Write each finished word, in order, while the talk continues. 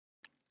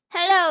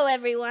Hello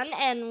everyone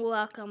and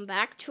welcome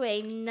back to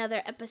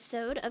another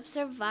episode of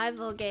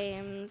survival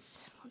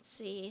games. Let's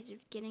see, did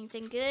we get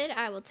anything good?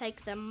 I will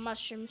take the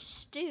mushroom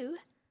stew.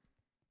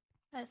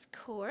 Of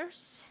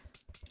course.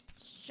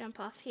 Let's jump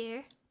off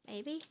here.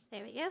 Maybe.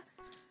 There we go.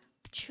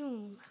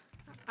 Choom.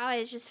 I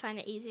always just find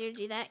it easier to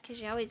do that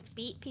because you always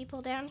beat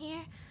people down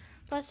here.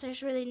 Plus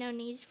there's really no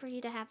need for you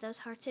to have those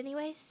hearts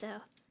anyway, so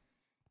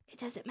it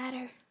doesn't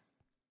matter.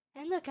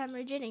 And look, I'm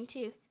regenerating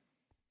too.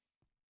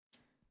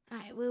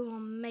 Alright, we will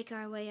make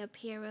our way up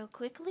here real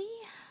quickly.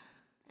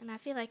 And I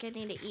feel like I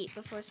need to eat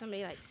before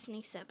somebody like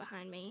sneaks up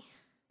behind me.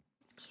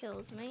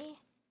 Kills me.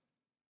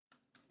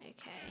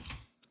 Okay.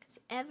 Because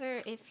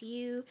if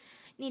you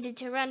needed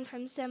to run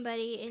from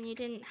somebody and you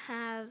didn't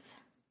have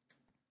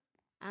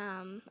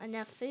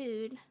enough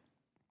food,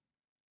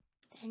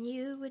 then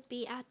you would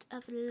be out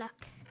of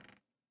luck.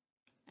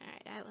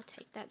 Alright, I will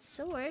take that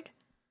sword.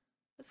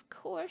 Of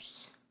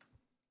course.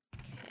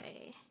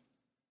 Okay.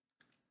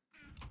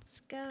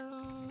 Let's go.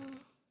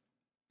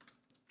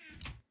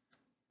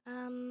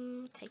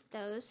 Take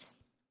those.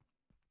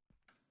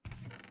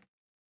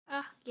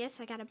 Ah, yes,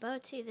 I got a bow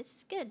too. This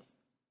is good.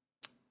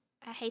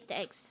 I hate the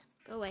eggs.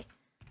 Go away.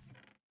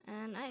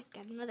 And I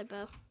got another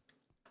bow.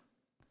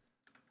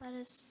 Let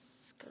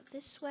us go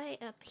this way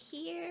up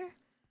here.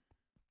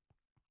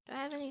 Do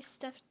I have any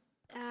stuff?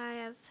 I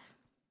have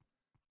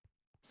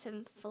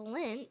some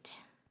flint.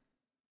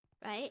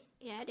 Right?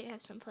 Yeah, I do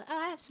have some flint. Oh,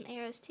 I have some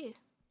arrows too.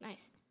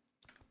 Nice.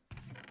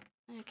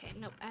 Okay,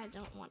 nope, I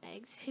don't want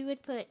eggs. Who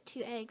would put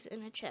 2 eggs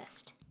in a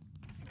chest?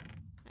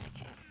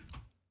 Okay.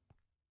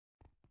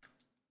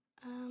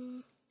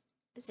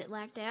 Is it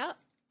lagged out?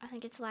 I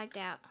think it's lagged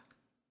out.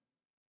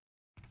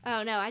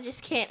 Oh no, I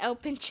just can't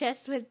open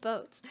chests with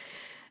boats.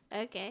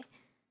 Okay.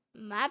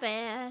 My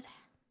bad.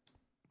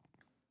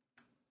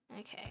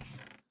 Okay.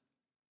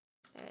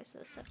 There's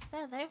the stuff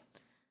there.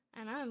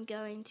 And I'm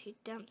going to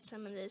dump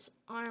some of this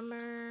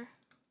armor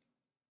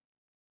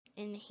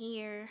in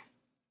here.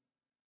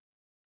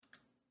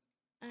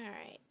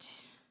 Alright.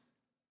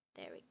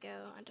 There we go.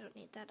 I don't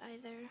need that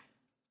either.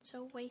 It's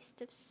a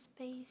waste of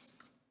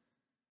space.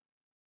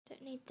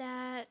 Don't need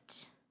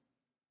that.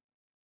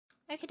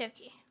 Okie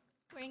dokie.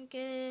 We're in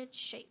good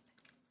shape.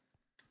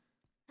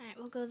 Alright,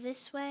 we'll go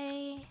this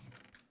way.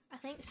 I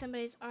think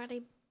somebody's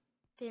already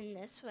been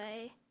this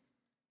way.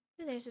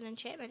 Ooh, there's an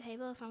enchantment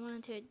table if I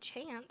wanted to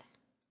enchant.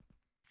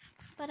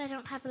 But I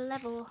don't have a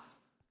level.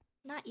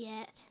 Not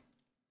yet.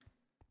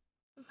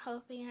 I'm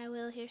hoping I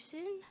will here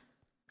soon.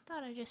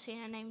 Thought I just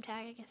seen a name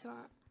tag, I guess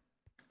not.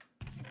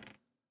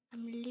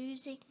 I'm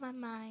losing my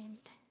mind.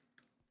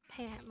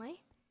 Apparently.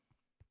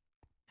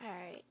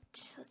 Alright,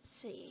 let's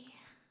see.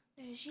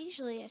 There's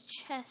usually a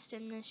chest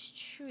in this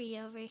tree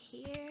over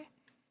here,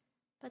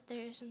 but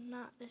there's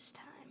not this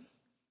time.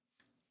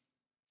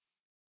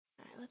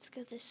 Alright, let's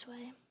go this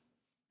way.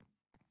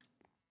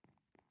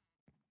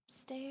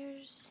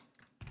 Stairs.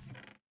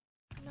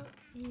 Nope,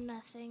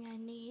 nothing I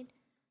need.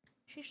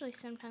 There's usually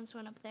sometimes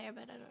one up there,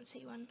 but I don't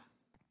see one.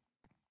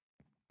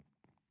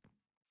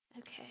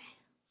 Okay,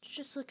 let's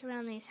just look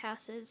around these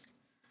houses.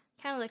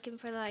 Kind of looking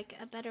for like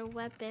a better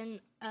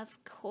weapon. Of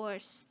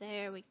course,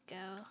 there we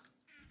go.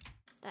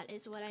 That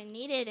is what I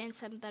needed, and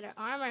some better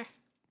armor.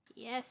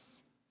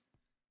 Yes.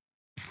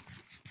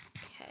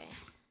 Okay.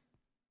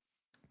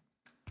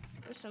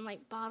 There's some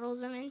like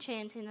bottles of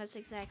enchanting. That's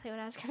exactly what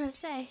I was gonna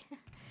say.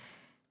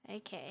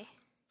 Okay,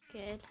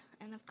 good.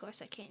 And of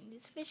course I can't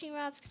use fishing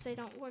rods because they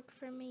don't work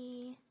for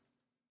me.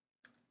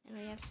 And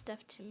we have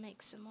stuff to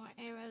make some more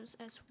arrows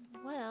as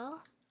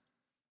well.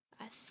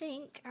 I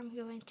think I'm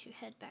going to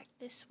head back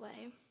this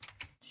way.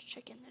 Just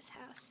check in this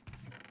house.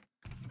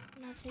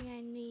 Nothing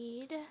I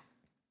need.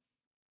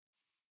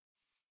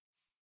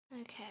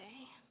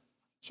 Okay.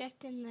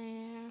 Checked in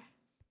there.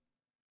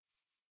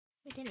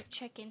 We didn't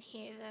check in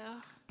here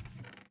though.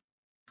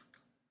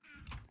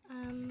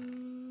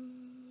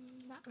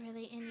 Not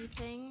really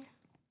anything.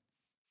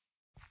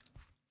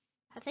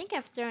 I think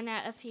I've thrown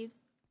out a few.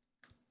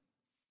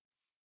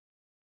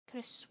 Could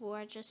have swore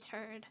I just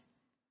heard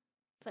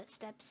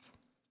footsteps.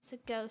 It's a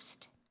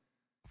ghost.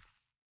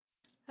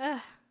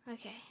 Ugh,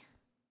 okay.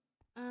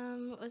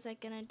 What was I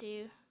gonna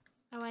do?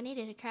 Oh, I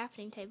needed a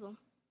crafting table.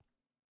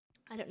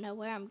 I don't know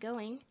where I'm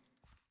going.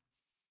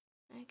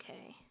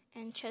 Okay,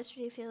 and chest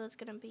refill is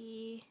gonna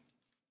be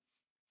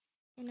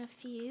in a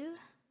few.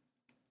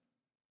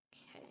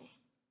 Okay.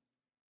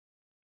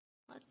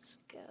 Let's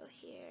go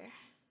here.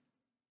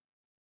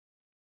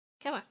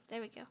 Come on, there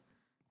we go.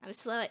 I'm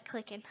slow at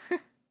clicking.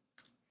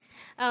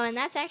 Oh, and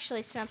that's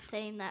actually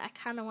something that I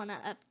kind of want to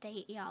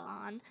update y'all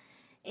on.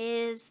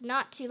 Is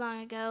not too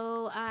long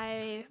ago,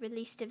 I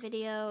released a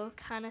video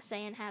kind of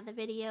saying how the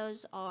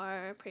videos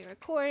are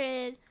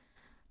pre-recorded.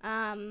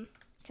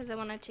 Because I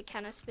wanted to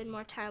kind of spend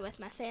more time with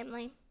my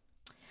family.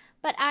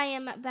 But I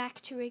am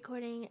back to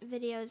recording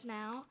videos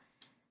now.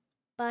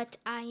 But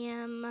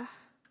I'm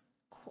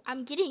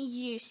getting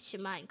used to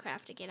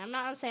Minecraft again. I'm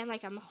not saying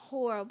like I'm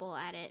horrible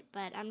at it,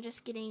 but I'm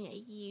just getting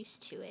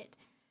used to it.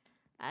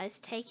 It's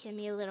taken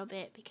me a little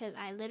bit because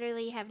I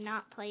literally have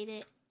not played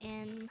it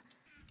in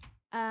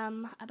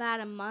about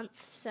a month,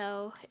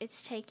 so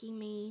it's taking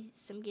me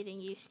some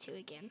getting used to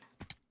again.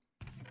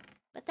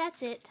 But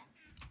that's it.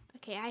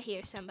 Okay, I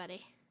hear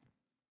somebody.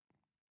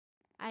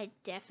 I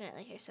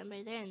definitely hear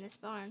somebody. They're in this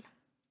barn.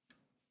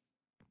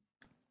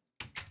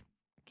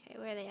 Okay,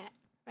 where are they at?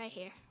 Right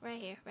here,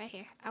 right here, right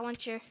here. I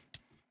want your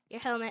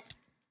helmet.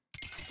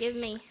 Give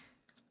me.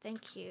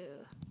 Thank you.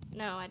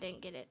 No, I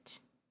didn't get it.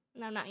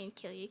 No, I'm not gonna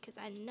kill you because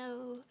I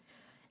know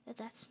that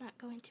that's not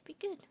going to be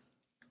good.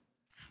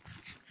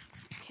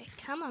 Okay,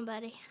 come on,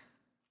 buddy.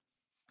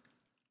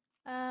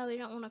 We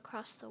don't want to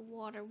cross the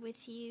water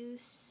with you,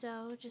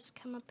 so just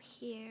come up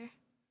here.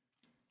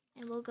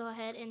 And we'll go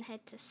ahead and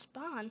head to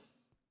spawn.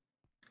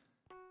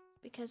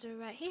 Because we're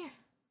right here.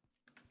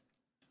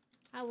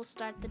 I will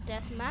start the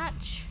death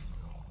match.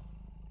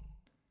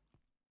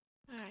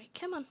 Alright,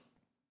 come on.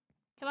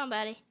 Come on,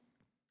 buddy.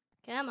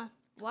 Come on.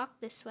 Walk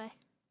this way.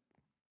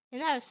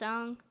 Isn't that a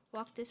song?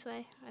 Walk this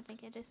way? I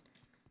think it is.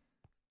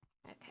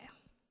 Okay.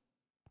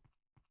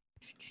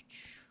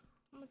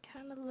 I'm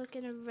kind of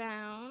looking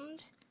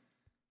around.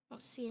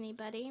 Don't see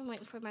anybody. I'm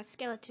waiting for my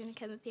skeleton to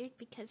come up here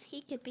because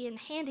he could be in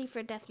handy for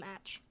a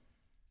deathmatch.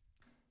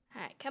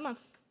 Alright, come on.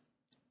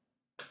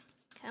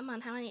 Come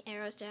on, how many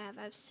arrows do I have?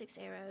 I have 6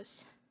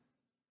 arrows.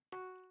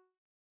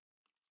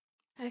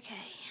 Okay,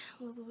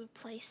 we'll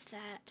replace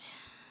that.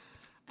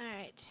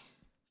 Alright.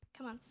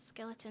 Come on,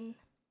 skeleton.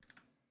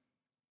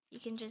 You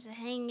can just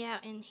hang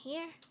out in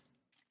here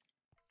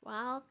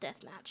while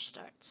deathmatch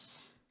starts.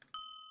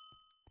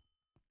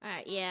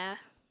 Alright, yeah.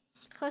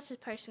 The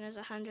closest person is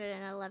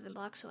 111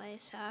 blocks away,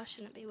 so I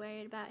shouldn't be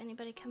worried about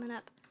anybody coming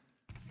up.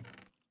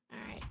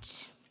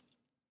 Alright.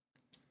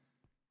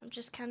 I'm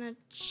just kind of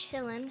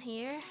chilling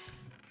here.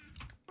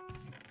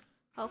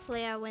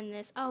 Hopefully I win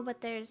this. Oh,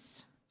 but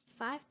there's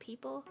 5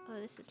 people. Oh,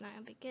 this is not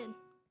gonna be good.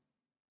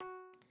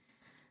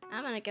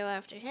 I'm gonna go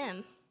after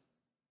him.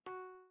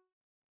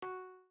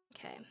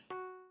 Okay.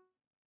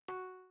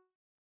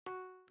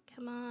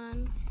 Come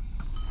on.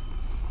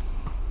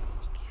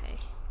 Okay.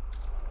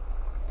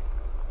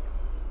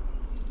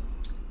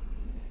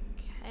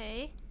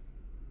 Okay.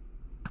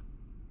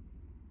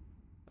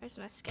 Where's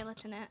my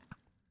skeleton at?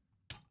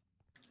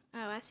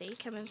 Oh, I see.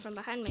 Coming from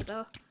behind me,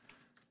 Bo.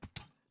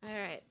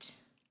 Alright.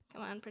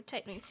 Come on,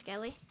 protect me,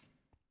 Skelly.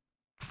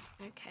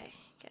 Okay.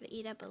 Gotta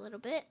eat up a little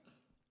bit.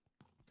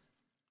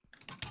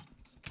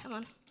 Come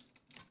on.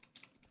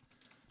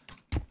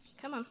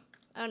 Come on.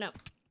 Oh, no.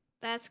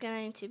 That's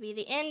going to be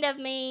the end of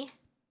me.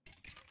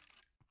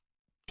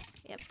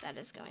 Yep, that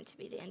is going to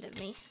be the end of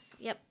me.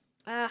 Yep.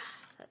 That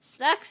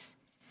sucks.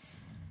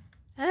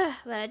 But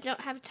I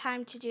don't have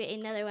time to do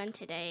another one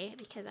today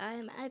because I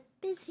am a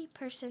busy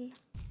person.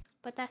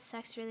 But that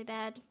sucks really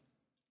bad.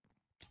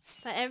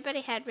 But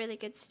everybody had really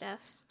good stuff.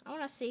 I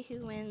want to see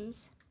who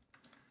wins.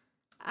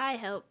 I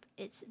hope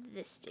it's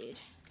this dude.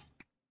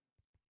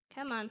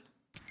 Come on.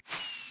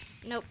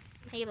 Nope,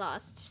 he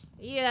lost.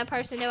 You, that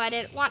person, knew I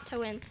didn't want to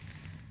win.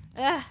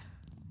 Ugh.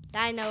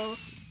 Dino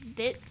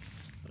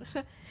bits.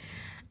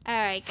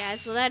 Alright,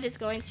 guys. Well, that is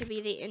going to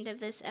be the end of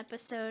this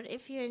episode.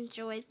 If you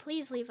enjoyed,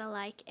 please leave a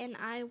like, and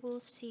I will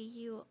see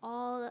you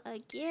all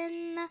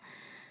again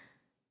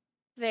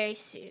very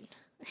soon.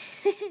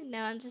 No,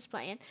 I'm just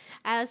playing.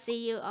 I'll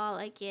see you all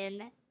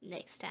again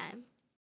next time.